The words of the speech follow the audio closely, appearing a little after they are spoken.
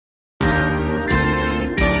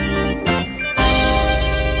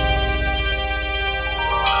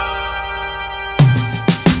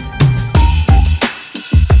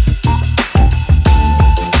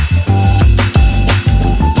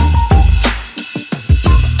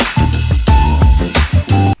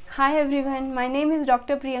everyone, my name is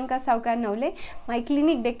Dr. Priyanka Saokar Navale. My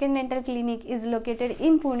clinic, Deccan Dental Clinic, is located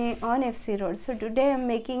in Pune on FC Road. So today I am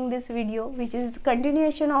making this video which is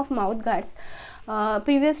continuation of mouth guards.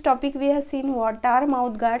 Previous topic we have seen what are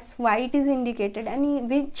mouth guards, why it is indicated and in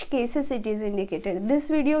which cases it is indicated. This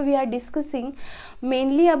video we are discussing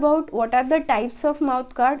mainly about what are the types of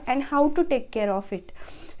mouth guard and how to take care of it.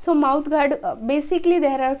 So mouth guard, basically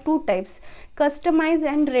there are two types, customized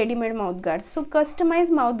and ready-made mouth guards. So customized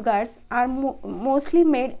mouth guards are mostly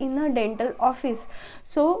made in a dental office.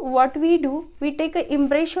 So what we do, we take an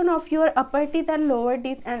impression of your upper teeth and lower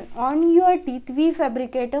teeth, and on your teeth we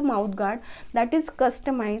fabricate a mouth guard that is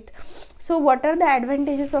customized. So what are the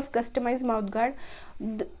advantages of customized mouth guard?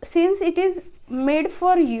 Since it is made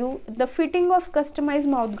for you, the fitting of customized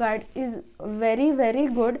mouth guard is very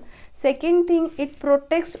good. Second thing, it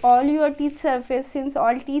protects all your teeth surface. Since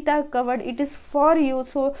all teeth are covered, it is for you,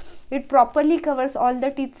 so it properly covers all the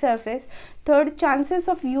teeth surface. Third, chances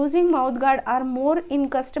of using mouth guard are more in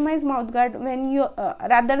customized mouth guard when you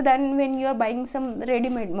rather than when you are buying some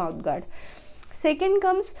ready-made mouth guard. Second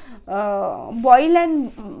comes boil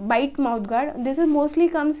and bite mouth guard. This is mostly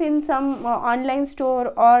comes in some online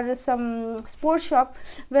store or some sports shop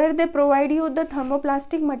where they provide you the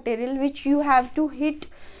thermoplastic material which you have to hit.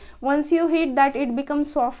 Once you hit that, it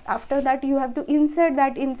becomes soft. After that you have to insert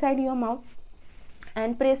that inside your mouth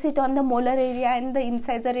and press it on the molar area and the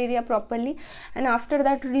incisor area properly, and after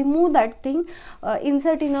that remove that thing,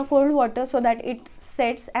 insert in a cold water so that it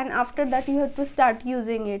sets, and after that you have to start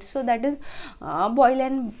using it. So that is boil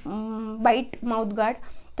and bite mouth guard.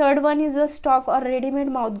 Third one is a stock or ready-made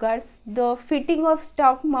mouth guards. The fitting of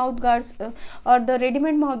stock mouth guards or the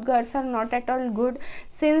ready-made mouth guards are not at all good,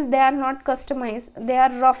 since they are not customized. They are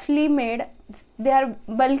roughly made, they are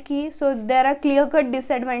bulky, so there are clear-cut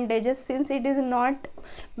disadvantages. Since it is not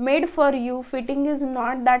made for you, fitting is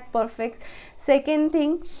not that perfect. Second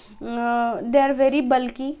thing, they are very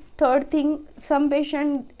bulky. Third thing, some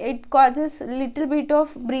patient it causes little bit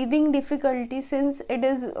of breathing difficulty, since it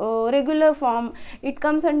is regular form. It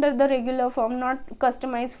comes under the regular form, not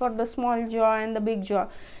customized for the small jaw and the big jaw.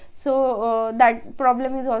 So that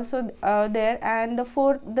problem is also there. And the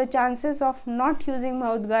fourth, the chances of not using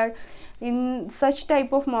mouth guard in such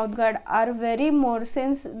type of mouth guard are very more,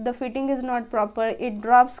 since the fitting is not proper, it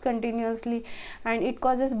drops continuously and it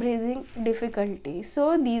causes breathing difficulty.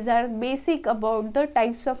 So these are basic about the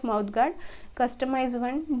types of mouth guard: customized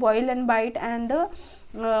one, boil and bite, and the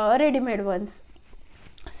ready-made ones.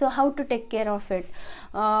 So how to take care of it?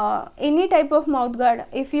 Any type of mouth guard,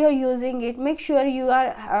 if you are using it, make sure you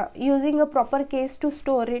are using a proper case to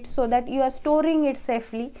store it, so that you are storing it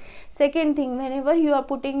safely. Second thing, whenever you are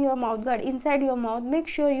putting your mouth guard inside your mouth, make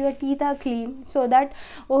sure your teeth are clean, so that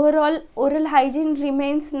overall oral hygiene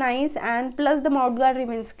remains nice and plus the mouth guard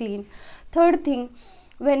remains clean. Third thing,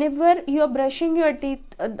 whenever you are brushing your teeth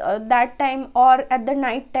that time or at the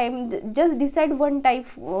night time, just decide one time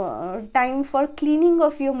for cleaning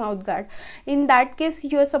of your mouth guard. In that case,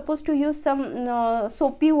 you are supposed to use some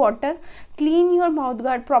soapy water, clean your mouth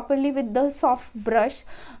guard properly with the soft brush,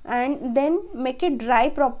 and then make it dry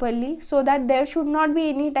properly, so that there should not be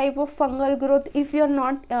any type of fungal growth if you are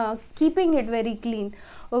not keeping it very clean.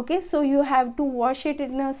 Okay, so you have to wash it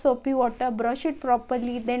in a soapy water, brush it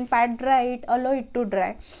properly, then pat dry it, allow it to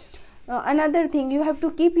dry. Another thing, you have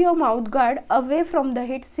to keep your mouth guard away from the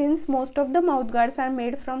heat, since most of the mouth guards are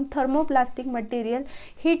made from thermoplastic material.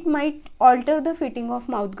 Heat might alter the fitting of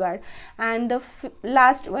mouth guard. And the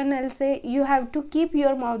last one, I'll say, you have to keep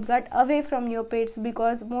your mouth guard away from your pets,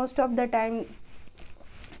 because most of the time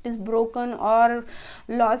is broken or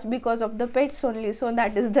lost because of the pets only. So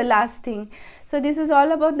that is the last thing. So this is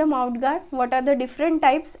all about the mouth guard, what are the different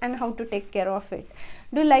types and how to take care of it.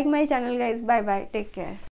 Do like my channel guys. Bye bye, take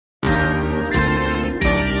care.